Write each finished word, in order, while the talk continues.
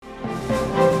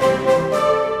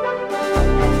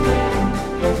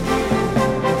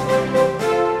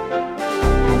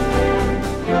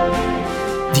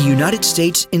United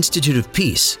States Institute of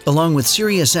Peace, along with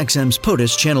SiriusXM's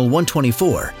POTUS Channel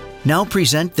 124, now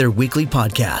present their weekly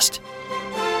podcast.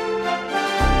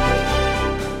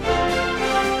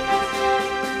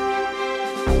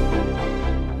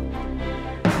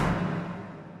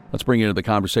 Let's bring into the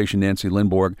conversation Nancy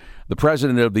Lindborg, the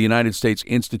president of the United States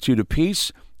Institute of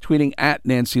Peace, tweeting at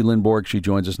Nancy Lindborg. She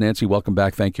joins us. Nancy, welcome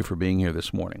back. Thank you for being here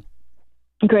this morning.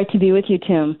 Great to be with you,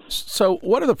 Tim. So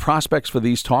what are the prospects for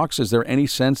these talks? Is there any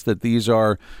sense that these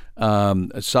are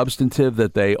substantive,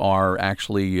 that they are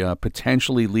actually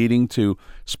potentially leading to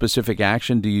specific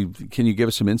action? Can you give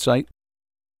us some insight?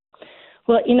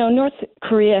 Well, North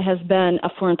Korea has been a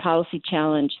foreign policy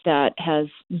challenge that has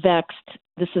vexed.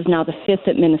 This is now the fifth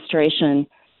administration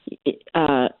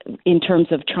in terms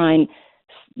of trying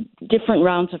different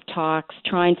rounds of talks,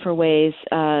 trying for ways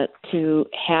to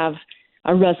have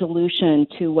a resolution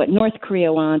to what North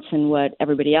Korea wants and what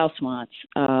everybody else wants.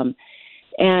 I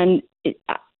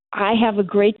have a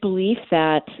great belief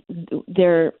that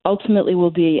there ultimately will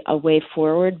be a way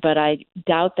forward, but I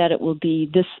doubt that it will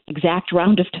be this exact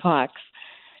round of talks.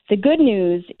 The good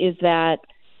news is that,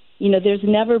 there's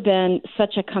never been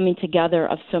such a coming together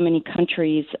of so many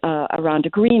countries around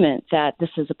agreement that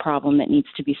this is a problem that needs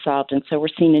to be solved. And so we're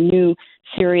seeing a new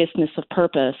seriousness of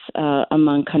purpose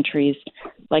among countries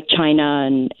like China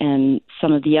and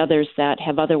some of the others that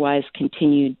have otherwise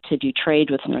continued to do trade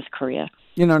with North Korea.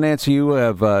 Nancy, you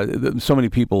have so many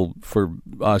people. For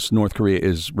us, North Korea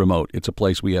is remote. It's a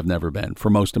place we have never been,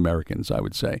 for most Americans, I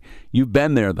would say. You've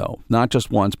been there, though, not just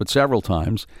once, but several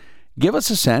times. Give us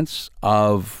a sense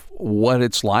of what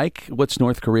it's like. What's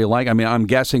North Korea like? I mean, I'm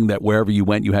guessing that wherever you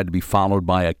went, you had to be followed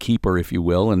by a keeper, if you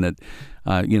will, and that,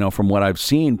 from what I've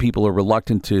seen, people are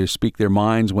reluctant to speak their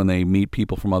minds when they meet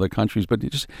people from other countries. But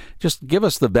just give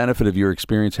us the benefit of your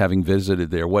experience having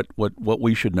visited there. What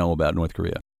we should know about North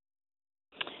Korea.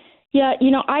 Yeah,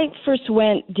 I first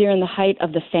went during the height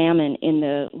of the famine in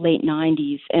the late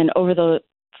 90s, and over the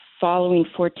following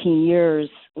 14 years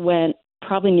went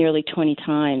probably nearly 20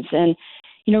 times. And,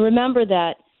 remember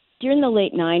that during the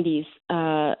late 90s,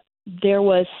 there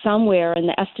was somewhere, and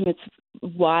the estimates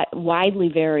widely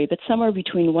vary, but somewhere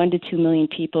between 1 to 2 million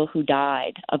people who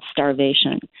died of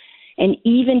starvation. And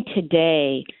even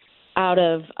today, out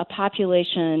of a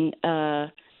population of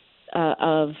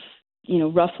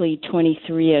roughly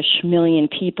 23-ish million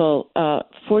people,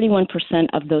 41%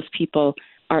 of those people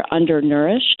are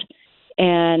undernourished,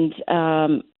 and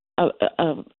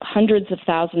hundreds of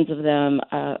thousands of them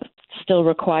still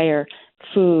require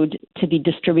food to be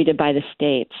distributed by the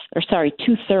states.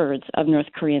 2/3 of North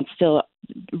Koreans still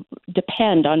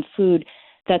depend on food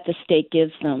that the state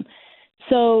gives them.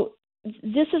 So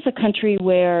this is a country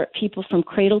where people from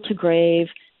cradle to grave,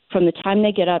 from the time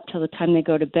they get up till the time they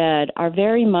go to bed, are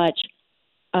very much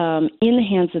in the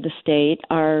hands of the state,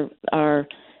 are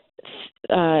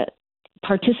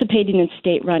participating in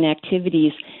state-run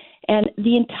activities. And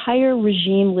the entire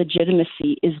regime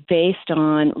legitimacy is based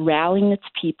on rallying its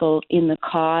people in the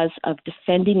cause of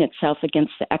defending itself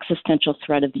against the existential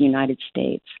threat of the United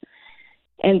States.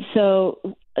 And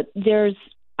so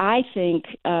I think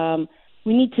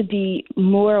we need to be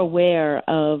more aware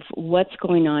of what's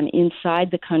going on inside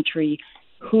the country,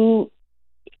 who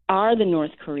are the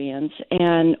North Koreans,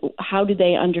 and how do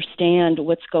they understand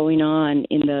what's going on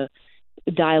in the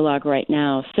dialogue right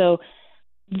now. So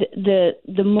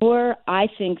the more I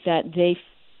think that they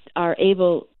are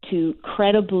able to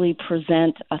credibly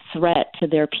present a threat to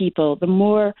their people, the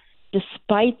more,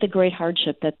 despite the great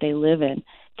hardship that they live in,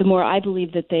 the more I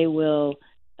believe that they will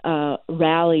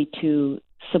rally to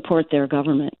support their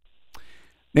government.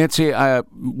 Nancy,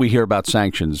 we hear about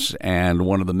sanctions, and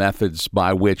one of the methods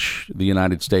by which the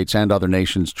United States and other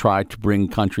nations try to bring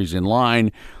countries in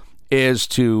line is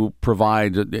to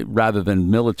provide, rather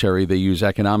than military, they use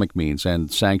economic means,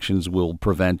 and sanctions will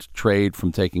prevent trade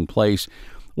from taking place.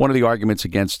 One of the arguments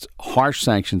against harsh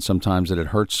sanctions sometimes that it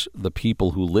hurts the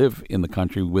people who live in the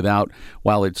country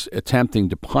while it's attempting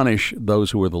to punish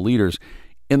those who are the leaders.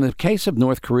 In the case of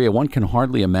North Korea, one can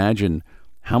hardly imagine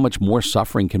how much more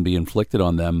suffering can be inflicted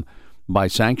on them by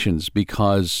sanctions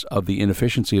because of the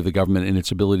inefficiency of the government in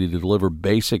its ability to deliver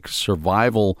basic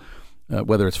survival,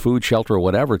 whether it's food, shelter, or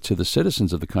whatever, to the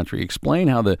citizens of the country. Explain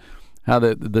how the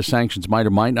sanctions might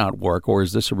or might not work, or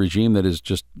is this a regime that is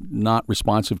just not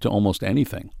responsive to almost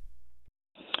anything?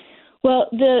 Well,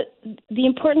 the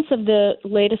importance of the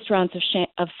latest rounds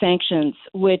of sanctions,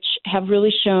 which have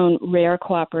really shown rare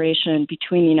cooperation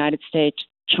between the United States,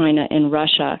 China, and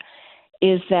Russia,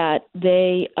 is that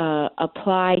they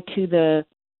apply to the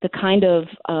kind of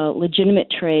legitimate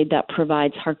trade that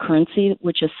provides hard currency,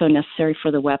 which is so necessary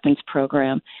for the weapons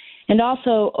program. And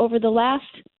also, over the last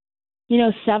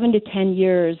 7 to 10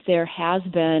 years, there has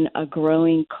been a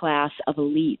growing class of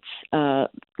elites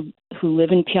who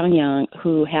live in Pyongyang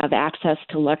who have access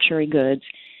to luxury goods.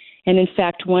 And in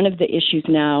fact, one of the issues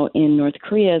now in North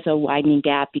Korea is a widening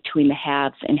gap between the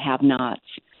haves and have-nots.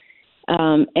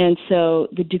 And so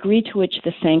the degree to which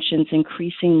the sanctions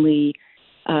increasingly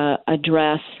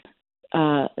address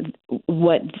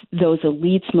what those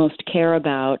elites most care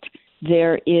about,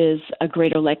 there is a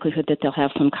greater likelihood that they'll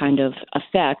have some kind of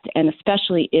effect, and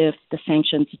especially if the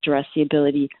sanctions address the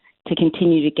ability to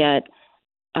continue to get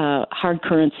hard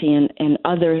currency and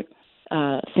other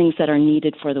things that are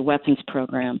needed for the weapons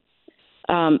program.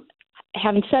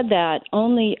 Having said that,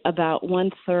 only about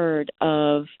 1/3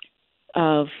 of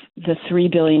the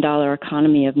 $3 billion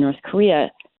economy of North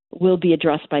Korea will be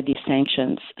addressed by these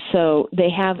sanctions. So they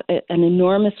have an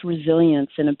enormous resilience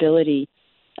and ability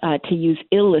to use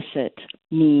illicit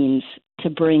means to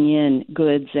bring in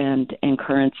goods and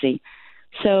currency.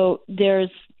 So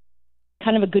there's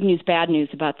kind of a good news, bad news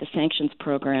about the sanctions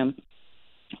program.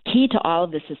 Key to all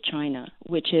of this is China,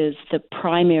 which is the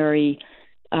primary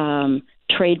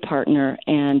trade partner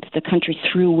and the country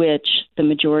through which the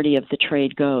majority of the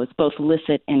trade goes, both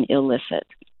licit and illicit.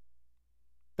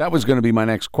 That was going to be my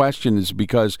next question, is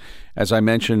because, as I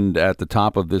mentioned at the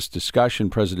top of this discussion,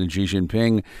 President Xi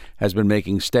Jinping has been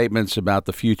making statements about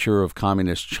the future of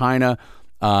communist China.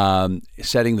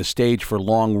 Setting the stage for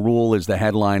long rule is the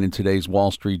headline in today's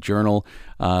Wall Street Journal.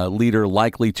 Leader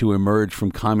likely to emerge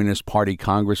from Communist Party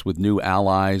Congress with new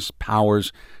allies,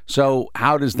 powers. So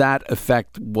how does that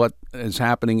affect what is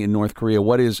happening in North Korea?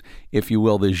 What is, if you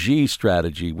will, the Xi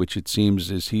strategy, which it seems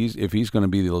is if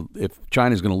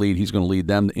China's going to lead, he's going to lead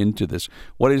them into this.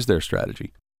 What is their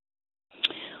strategy?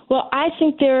 Well, I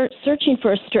think they're searching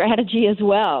for a strategy as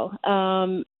well.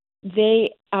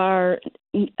 They are,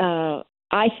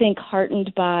 I think,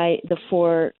 heartened by the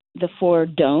four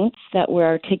don'ts that were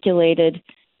articulated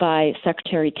by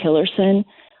Secretary Tillerson,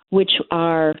 which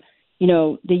are,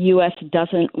 the U.S.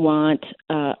 doesn't want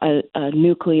a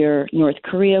nuclear North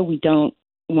Korea. We don't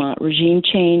want regime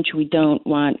change. We don't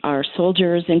want our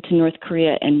soldiers into North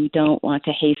Korea, and we don't want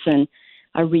to hasten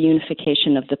a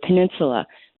reunification of the peninsula.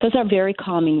 Those are very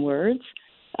calming words.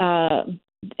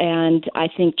 And I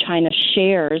think China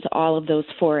shares all of those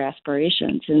four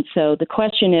aspirations. And so the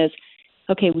question is,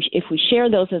 okay, if we share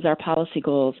those as our policy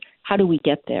goals, how do we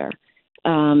get there?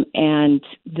 And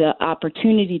the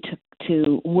opportunity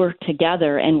to work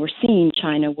together, and we're seeing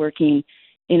China working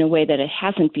in a way that it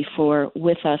hasn't before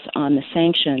with us on the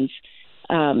sanctions,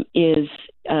 is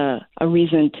a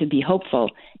reason to be hopeful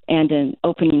and an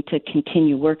opening to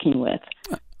continue working with.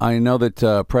 I know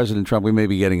that President Trump, we may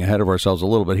be getting ahead of ourselves a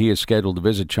little bit. He is scheduled to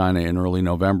visit China in early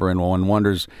November, and one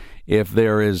wonders if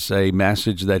there is a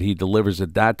message that he delivers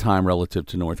at that time relative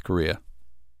to North Korea.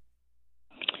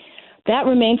 That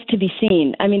remains to be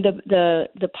seen. I mean,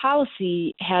 the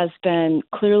policy has been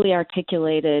clearly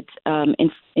articulated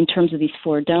in terms of these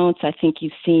four don'ts. I think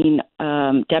you've seen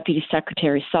Deputy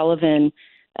Secretary Sullivan,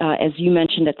 as you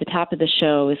mentioned at the top of the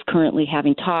show, is currently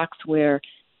having talks where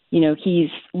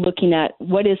he's looking at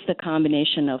what is the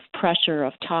combination of pressure,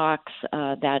 of talks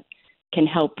that can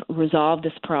help resolve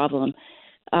this problem.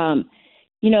 The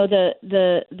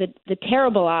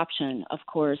terrible option, of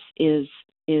course, is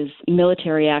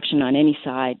military action on any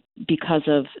side because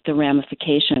of the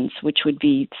ramifications, which would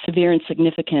be severe and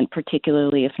significant,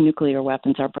 particularly if nuclear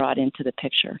weapons are brought into the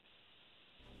picture.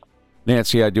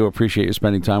 Nancy, I do appreciate you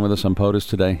spending time with us on POTUS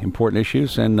today. Important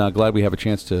issues, and glad we have a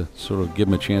chance to sort of give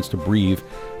them a chance to breathe.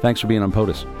 Thanks for being on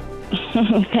POTUS.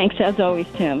 Thanks, as always,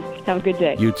 Tim. Have a good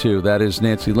day. You too. That is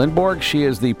Nancy Lindborg. She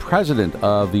is the president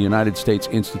of the United States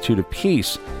Institute of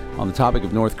Peace on the topic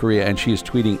of North Korea, and she is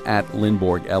tweeting at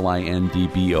Lindborg,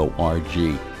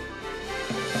 Lindborg.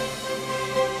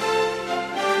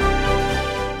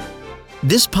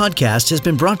 This podcast has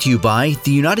been brought to you by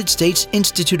the United States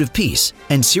Institute of Peace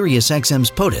and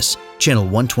SiriusXM's POTUS, Channel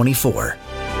 124.